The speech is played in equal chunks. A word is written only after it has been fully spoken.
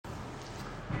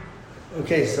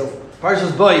Okay, so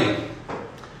Parshas Boy.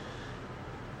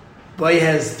 Boy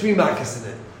has 3 makas in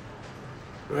it,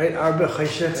 right? Arba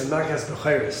Chayshech and Makas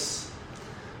B'chayris.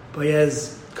 Boy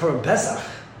has Korban Pesach,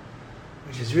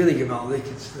 which is really Gemaldik.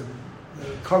 It's the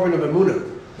Korban of Emunah,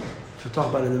 which we'll talk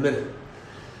about in a minute.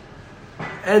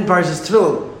 And Parshas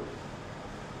Tefillin.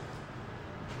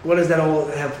 What does that all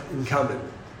have in common?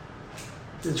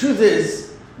 The truth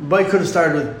is, Boy could have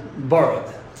started with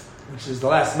Barad, which is the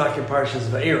last Makkah Parshas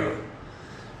Va'era,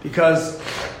 because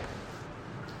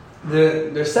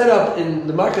they're set up in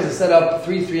the Makkahs are set up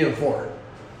 3, 3, and 4,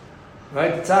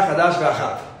 right? Tzach, Hadash,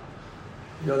 V'Achav.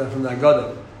 You know that from the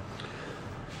Agadah.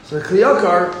 So the Kli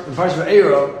Yakar in Parshas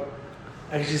Va'era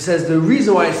actually says the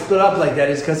reason why it's split up like that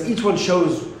is because each one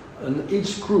shows,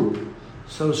 each group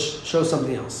shows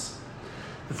something else.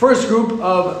 The first group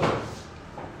of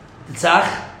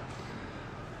Tzach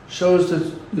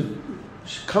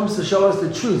comes to show us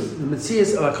the truth, the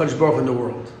Metzias of HaKadosh Baruch Hu in the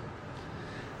world.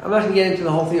 I'm not going to get into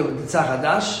the whole thing of the Tzach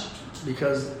Hadash,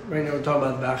 because right now we're talking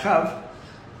about Ba'achav,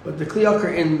 but the Kli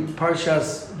Yakar in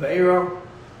Parshas Va'era,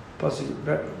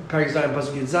 Perek Zayin,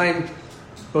 Pasuk Yud Zayin,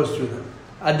 goes through them.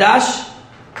 Adash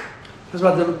is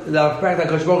about the fact that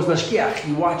HaKadosh Baruch Hu is Mashkiach.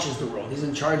 He watches the world. He's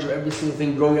in charge of every single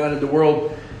thing going on in the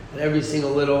world and every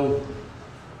single little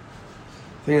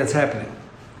thing that's happening.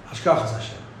 Hashkachas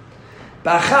Hashem.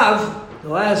 Ba'achav, the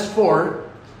last 4,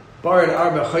 Barad,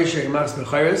 Arba, Chayshech, and Makas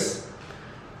B'chayris,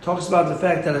 talks about the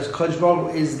fact that HaKadosh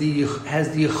Baruch Hu has the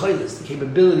yichaylis, the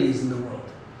capabilities in the world.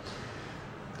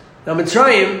 Now,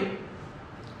 Mitzrayim,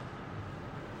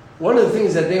 one of the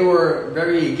things that they were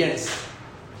very against,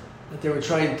 that they were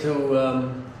trying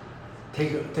to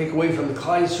take away from the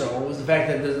Klal Yisrael, was the fact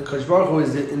that the HaKadosh Baruch Hu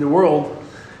is in the world.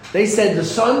 They said the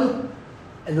sun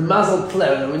and the Mazal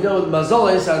Tleh, and we know the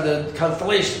Mazalis are the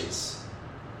constellations.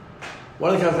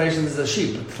 One of the constellations is the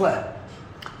sheep, the Tleh.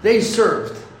 They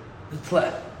served the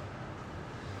Tleh.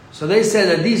 So they said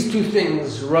that these 2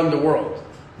 things run the world.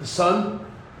 The sun,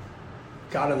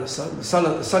 God of the sun, the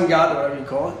sun God, whatever you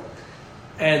call it,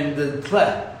 and the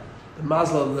Tleh, the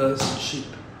Mazal of the sheep.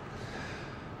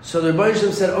 So the Rebbeinu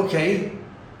Shem said, okay,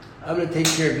 I'm going to take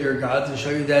care of your gods and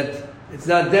show you that it's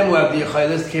not them who have the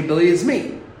yichaylis, the capability, it's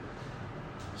me.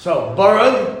 So,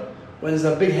 Barad, when there's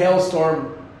a big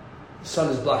hailstorm, the sun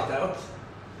is blocked out.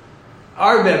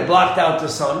 Arbe blocked out the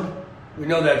sun. We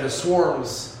know that the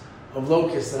swarms of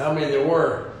locusts, and how many there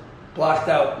were, blocked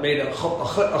out, made a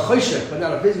chayshech, but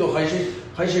not a physical chayshech.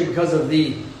 Chayshech because of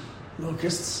the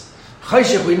locusts.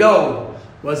 Chayshech, we know,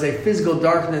 was a physical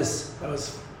darkness that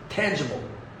was tangible.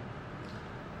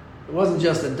 It wasn't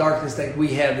just a darkness that we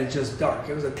have, it's just dark.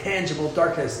 It was a tangible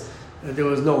darkness that there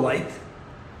was no light.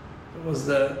 It's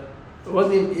not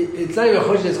even a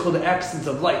chayshech, it's called the absence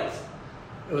of light.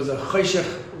 It was a chayshech,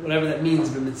 whatever that means,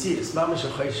 but mitzias, mamash a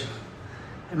chayshech.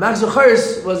 And Makas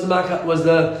B'chayris was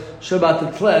the Shabbat the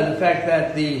Tleh, the fact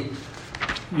that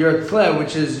your Tleh,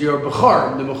 which is your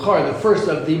Bechar, the first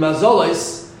of the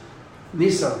Mazolis,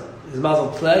 Nisan is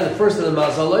Mazal Tleh, the first of the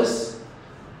Mazolis,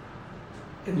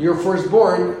 and your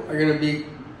firstborn are going to be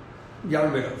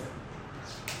Yom Midov.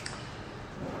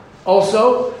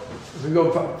 Also, if we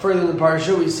go further in the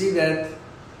parasha, we see that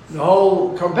the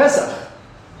whole Korban Pesach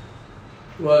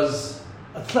was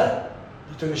a tleh.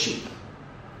 They took a sheep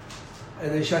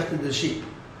and they shechted the sheep.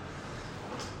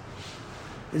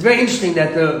 It's very interesting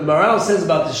that the Maral says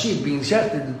about the sheep being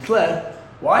shechted, the tleh.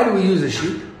 Why do we use a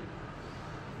sheep?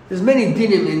 There's many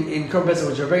dinim in Korban Pesach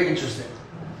which are very interesting.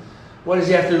 One is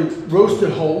you have to roast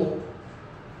it whole.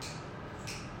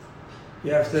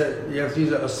 You have to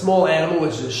use a small animal,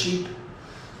 which is a sheep.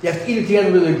 You have to eat it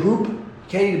together with a group. You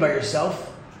can't eat it by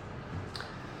yourself.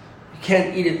 You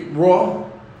can't eat it raw.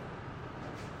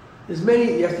 There's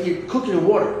many, you have to cook it in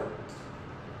water.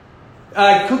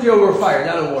 Cook it over a fire,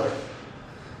 not in water.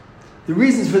 The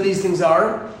reasons for these things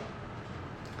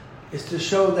is to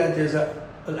show that there's an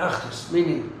achdus,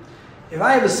 meaning, if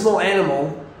I have a small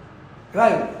animal,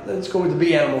 let's go with the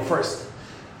big animal first.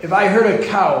 If I hurt a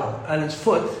cow on its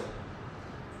foot,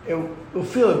 it will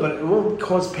feel it, but it won't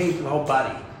cause pain to the whole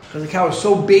body. Because the cow is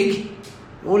so big, you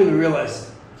won't even realize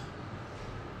it.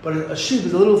 But a sheep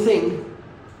is a little thing,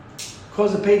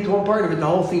 causes pain to one part of it, the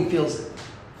whole thing feels it.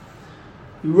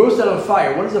 You roast it on a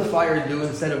fire. What does a fire do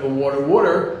instead of a water?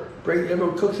 Water,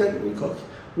 everyone cooks it, we cook.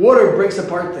 Water breaks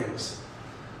apart things.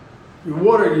 You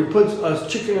put a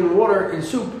chicken in water in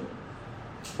soup.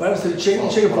 What happens to the chicken?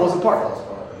 The chicken falls apart.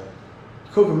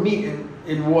 You cook a meat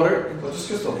in water, well, just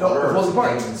because the water falls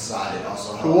apart. Inside it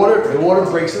also the water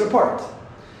breaks it apart.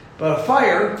 But a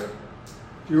fire,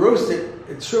 if you roast it,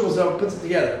 it shrivels up, puts it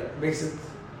together. It makes it,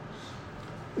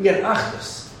 again,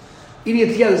 achdus. Eating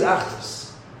it together is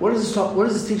achdus. What is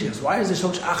this teaching us? Why is there so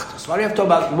much achdus? Why do you have to talk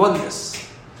about oneness?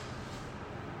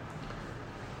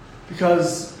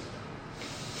 Because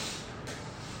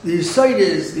the side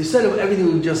of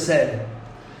everything we just said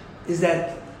is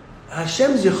that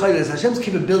Hashem's yichaydes, Hashem's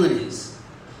capabilities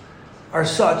are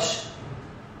such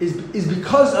is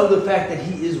because of the fact that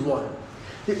He is one.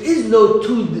 There is no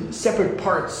two separate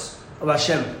parts of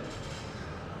Hashem.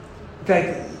 In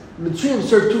fact, Mitzrayim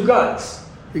serve two gods: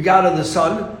 the God of the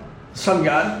sun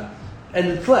God,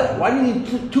 and the Tleh. Why do you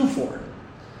need two for?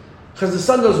 Because the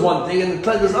sun does one thing and the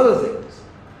Tleh does other things.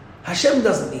 Hashem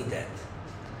doesn't need that.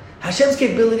 Hashem's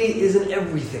capability is in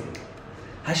everything.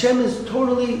 Hashem is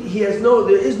totally, there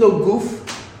is no goof,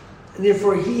 and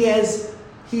therefore He is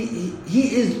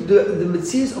the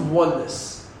mitzvahs of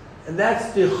oneness. And that's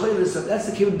that's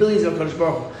the capabilities of HaKadosh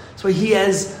Baruch Hu. That's why He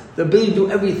has the ability to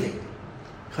do everything.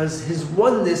 Because His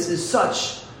oneness is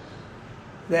such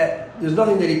that there's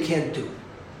nothing that He can't do.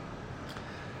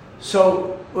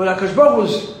 So when HaKadosh Baruch Hu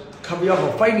was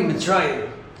fighting Mitzrayim,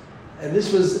 and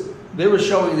they were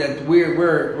showing that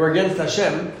we're against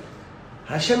Hashem.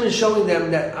 Hashem is showing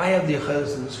them that I have the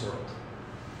yichaydes in this world.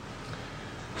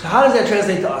 So how does that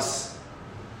translate to us?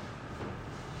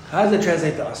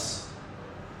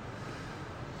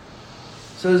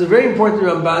 So there's a very important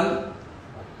Ramban,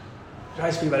 which I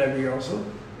speak about every year also,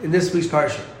 in this week's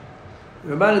parsha.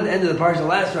 The Ramban at the end of the parsha, the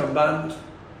last Ramban,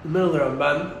 the middle of the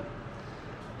Ramban.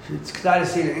 It's good to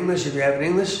see it in English. If you have it in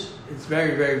English, it's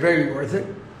very, very, very worth it.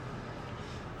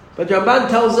 But the Ramban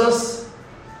tells us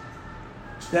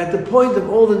that the point of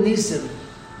all the nisim,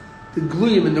 the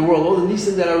gluyim in the world, all the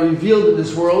nisim that are revealed in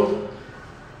this world,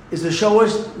 is to show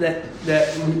us that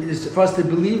is for us to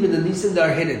believe in the nisim that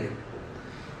are hidden.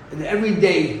 And every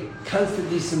day, constant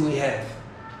nisim we have,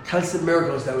 constant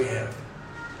miracles that we have.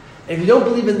 And if you don't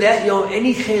believe in that, you don't have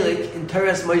any chelik in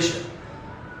Teres Moshe.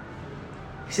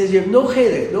 He says you have no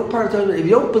chelik, no part of Torah. If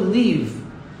you don't believe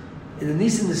in the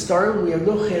nisim the starim, we have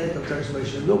no chelik of Teres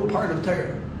Moshe, no part of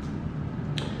Torah.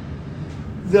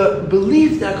 The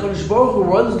belief that HaKadosh Baruch Hu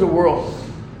runs the world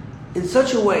in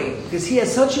such a way, because He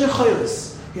has such a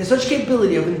yichaydes, He has such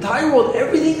capability of the entire world,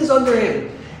 everything is under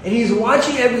Him, and He's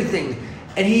watching everything,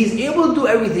 and He's able to do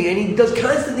everything, and He does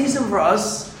constant nisim for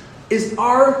us, is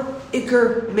our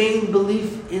ikar main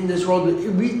belief in this world. The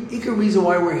ikar reason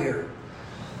why we're here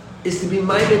is to be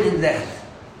maimed in that.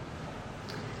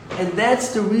 And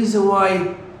that's the reason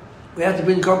why we have to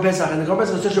bring Korban Pesach, and the Korban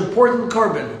Pesach is such an important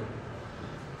korban.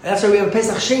 That's why we have a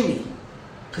Pesach Sheni.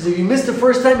 Because if you miss the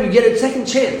first time, you get a second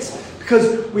chance.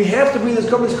 Because we have to bring this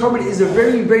korban. This korban is a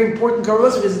very, very important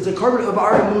korban because it's a korban of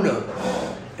our emunah.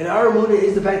 And our emunah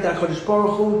is the fact that HaKadosh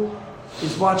Baruch Hu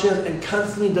is watching us and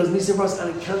constantly does nisim for us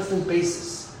on a constant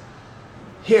basis.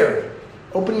 Here,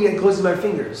 opening and closing my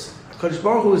fingers. HaKadosh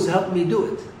Baruch Hu is helping me do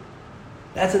it.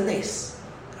 That's a nice.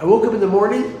 I woke up in the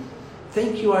morning,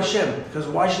 thank you Hashem, because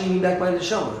why should He be back by the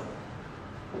neshama?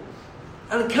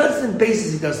 On a constant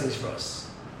basis, He does things for us.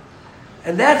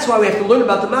 And that's why we have to learn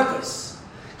about the makkos.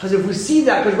 Because if we see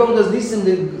that, because Baruch does nisim,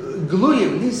 the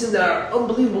gluyim, nisim that are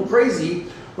unbelievable, crazy,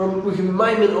 where we can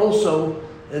remind them also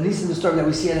the nisim, the storm that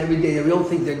we see on every day, that we don't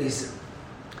think they're nisim.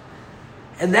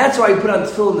 And that's why we put on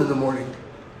tefillin in the morning.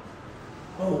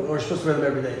 Oh, we're supposed to wear them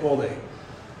every day, all day.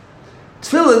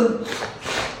 Tefillin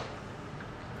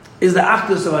is the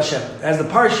achdus of Hashem. It has the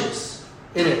parshas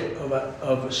in it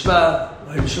of Shema,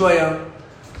 Shmoya,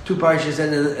 two parshas,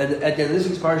 and at the end of this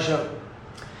week's parsha,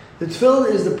 the tefillin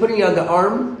is the putting on the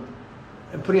arm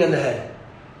and putting on the head.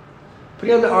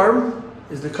 Putting on the arm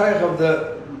is the koyach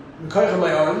of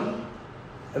my arm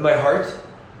and my heart,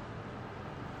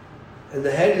 and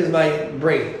the head is my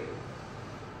brain.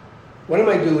 What am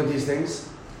I doing with these things?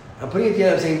 I'm putting it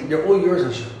together. I'm saying they're all yours,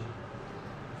 Hashem.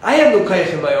 I have no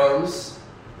koyach in my arms.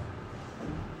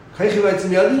 Koyach in my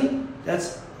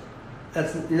that's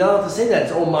you're not allowed to say that.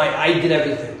 It's all my. I did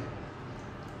everything.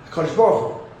 HaKadosh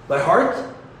Baruch Hu. My heart,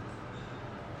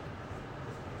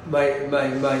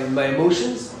 my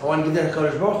emotions. I want to give that to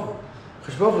HaKadosh Baruch Hu.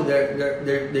 HaKadosh Baruch Hu,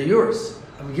 they're yours.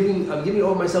 I'm giving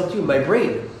all myself to you. My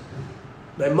brain,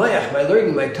 my mayach, my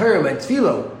learning, my Torah, my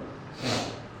tefillah.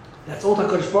 That's all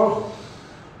HaKadosh Baruch Hu.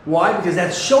 Why? Because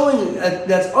that's us showing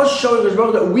HaKadosh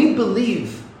Baruch Hu that we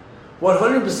believe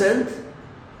 100%.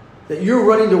 That you're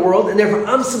running the world, and therefore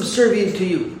I'm subservient to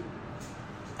you.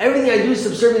 Everything I do is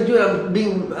subservient to you.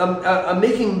 I'm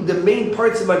making the main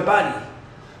parts of my body,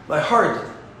 my heart,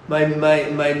 my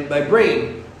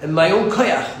brain, and my own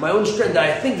koyach, my own strength that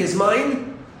I think is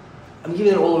mine. I'm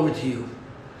giving it all over to you.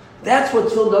 That's what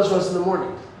tefillin does for us in the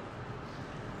morning.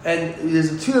 And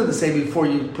there's a tefillah to say before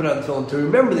you put on tefillin, to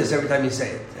remember this every time you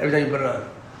say it, every time you put it on.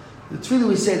 The tefillah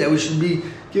we say that we should be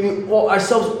giving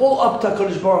ourselves all up to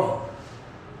HaKadosh Baruch Hu.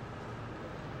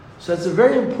 So that's a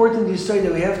very important yesod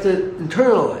that we have to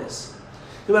internalize.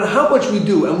 No matter how much we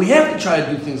do, and we have to try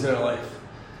to do things in our life.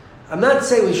 I'm not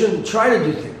saying we shouldn't try to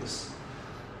do things.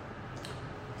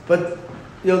 But,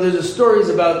 there's a story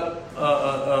about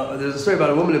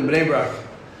a woman in Bnei Brak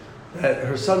that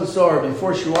her son saw her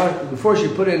before she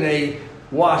put in a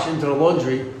wash into the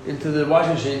laundry, into the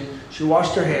washing machine. She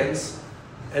washed her hands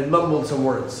and mumbled some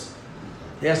words.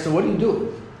 He asked her, "What are you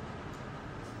doing?"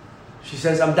 She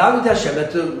says, "I'm davening to Hashem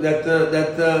that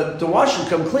the wash should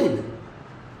come clean."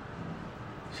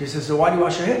 She says, "So why do you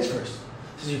wash your hands first?"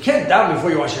 She says, "You can't daven before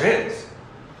you wash your hands."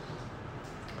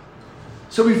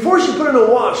 So before she put in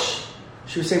a wash,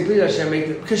 she was saying, "Please Hashem, make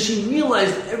it," because she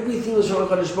realized everything was from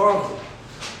HaKadosh Baruch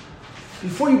Hu.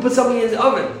 Before you put something in the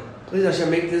oven, please Hashem,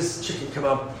 make this chicken come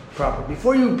out proper.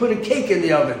 Before you put a cake in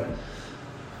the oven,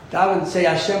 daven, say,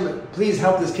 "Hashem, please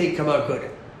help this cake come out good."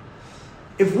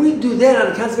 If we do that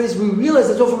on a constant basis, we realize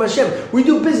that's all from Hashem. We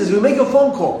do business, we make a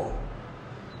phone call.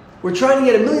 We're trying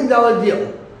to get $1 million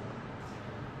deal.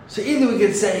 So either we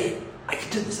could say, "I can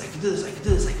do this, I can do this, I can do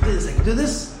this, I can do this, I can do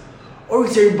this," or we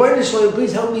could say, "Rebbeinu Shalom,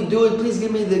 please help me do it, please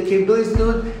give me the capabilities to do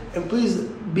it, and please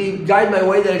guide my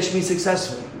way that it should be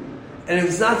successful. And if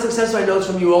it's not successful, I know it's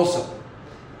from you also."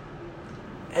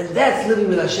 And that's living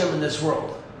with Hashem in this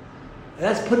world. And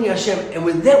that's putting Hashem, and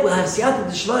with that we'll have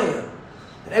siyata d'shmaya.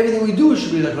 And everything we do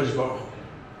should be like HaKadosh Baruch Hu.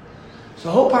 So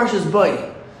the whole Parshas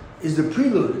Bo is the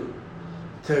prelude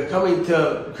to coming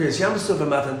to Kriyas Yam-Suf and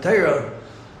Matan Torah,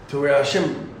 to where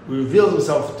Hashem reveals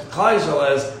himself to Klal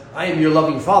Yisrael as, "I am your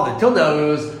loving father." Till now it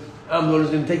was, "I'm the one who's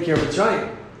going to take care of Mitzrayim."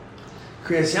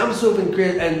 Kriyas Yam-Suf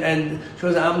and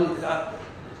shows that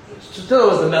still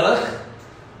was the Melech.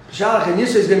 Shalach and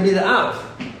Yisrael is going to be the Av.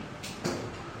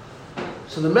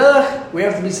 So the Melech, we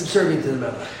have to be subservient to the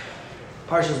Melech.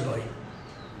 Parshas Bo.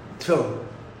 Tefillah.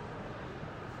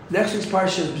 Next week's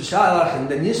Parsha is B'Shalach, and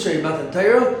then Yisrael Matan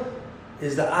Torah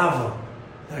is the Ava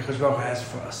that HaKadosh Baruch Hu has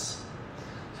for us.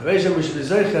 So we should be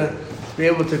zeicha to be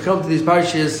able to come to these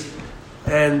Parshas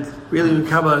and really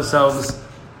become ourselves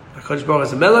HaKadosh Baruch Hu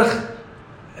as a Melech,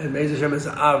 and Be'ez Hashem as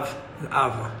the Av, the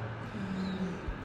Ava.